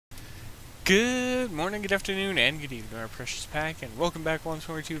Good morning, good afternoon, and good evening, our precious pack, and welcome back once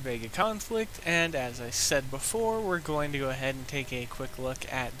more to VEGA Conflict. And as I said before, we're going to go ahead and take a quick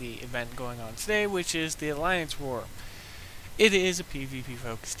look at the event going on today, which is the Alliance War. It is a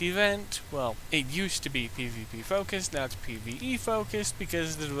PvP-focused event. Well, it used to be PvP-focused, now it's PvE-focused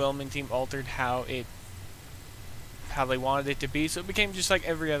because the development team altered how they wanted it to be, so it became just like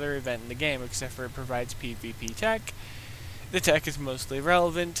every other event in the game, except for it provides PvP tech. The tech is mostly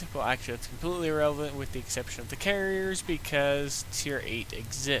irrelevant. Well, actually, it's completely irrelevant with the exception of the carriers because Tier 8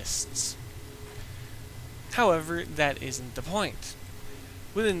 exists. However, that isn't the point.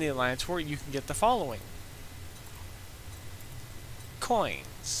 Within the Alliance War, you can get the following.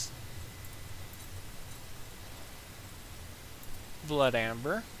 Coins. Blood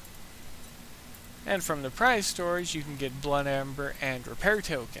Amber. And from the prize stores, you can get Blood Amber and repair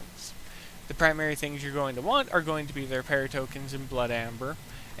tokens. The primary things you're going to want are going to be the repair tokens and Blood Amber,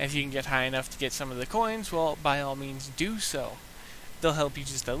 and if you can get high enough to get some of the coins, well, by all means do so. They'll help you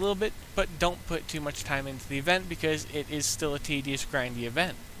just a little bit, but don't put too much time into the event because it is still a tedious, grindy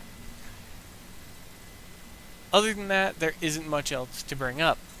event. Other than that, there isn't much else to bring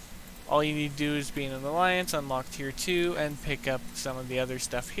up. All you need to do is be in an alliance, unlock Tier 2, and pick up some of the other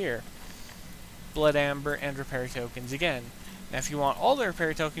stuff here. Blood Amber and repair tokens again. Now, if you want all the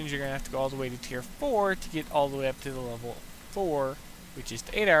repair tokens, you're going to have to go all the way to Tier 4 to get all the way up to the level 4, which is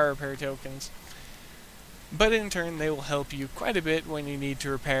the 8-hour repair tokens. But in turn, they will help you quite a bit when you need to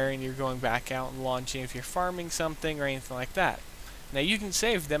repair and you're going back out and launching if you're farming something or anything like that. Now, you can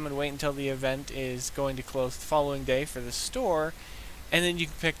save them and wait until the event is going to close the following day for the store, and then you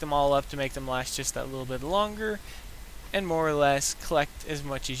can pick them all up to make them last just that little bit longer, and more or less collect as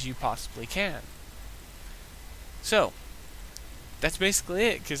much as you possibly can. So, that's basically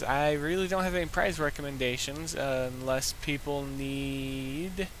it, because I really don't have any prize recommendations, unless people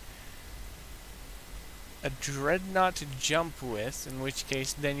need a dreadnought to jump with, in which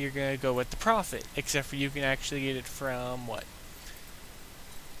case then you're going to go with the Prophet, except for you can actually get it from, what?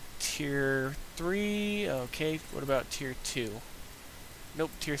 Tier 3? Okay, what about Tier 2?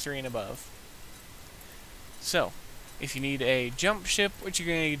 Nope, Tier 3 and above. So, if you need a jump ship, what you're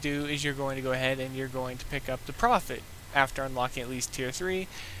going to do is you're going to go ahead and you're going to pick up the Prophet. After unlocking at least Tier 3.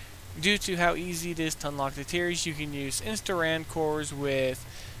 Due to how easy it is to unlock the tiers, you can use Insta-Ran cores with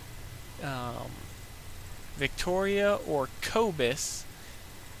Victoria or Cobus,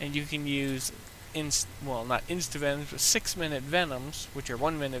 and you can use, not Insta-Venoms, but 6-minute Venoms, which are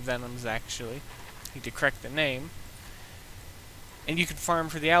 1-minute Venoms actually. I need to correct the name. And you can farm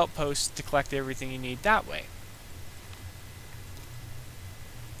for the outposts to collect everything you need that way.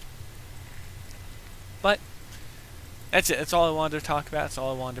 But that's it. That's all I wanted to talk about. That's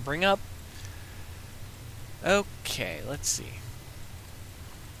all I wanted to bring up. Okay, let's see.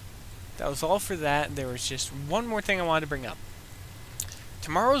 That was all for that. There was just one more thing I wanted to bring up.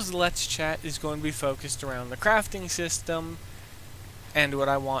 Tomorrow's Let's Chat is going to be focused around the crafting system and what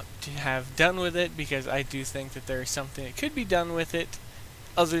I want to have done with it, because I do think that there is something that could be done with it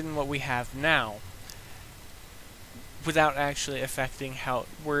other than what we have now, without actually affecting how it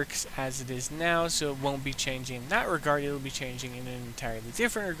works as it is now, so it won't be changing in that regard. It'll be changing in an entirely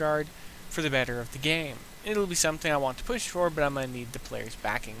different regard for the better of the game. It'll be something I want to push for, but I'm going to need the players'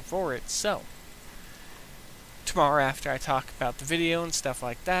 backing for it. So, tomorrow after I talk about the video and stuff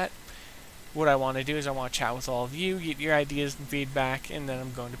like that, what I want to do is I want to chat with all of you, get your ideas and feedback, and then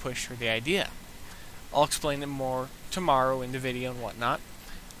I'm going to push for the idea. I'll explain it more tomorrow in the video and whatnot.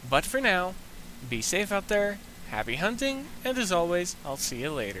 But for now, be safe out there. Happy hunting, and as always, I'll see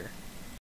you later.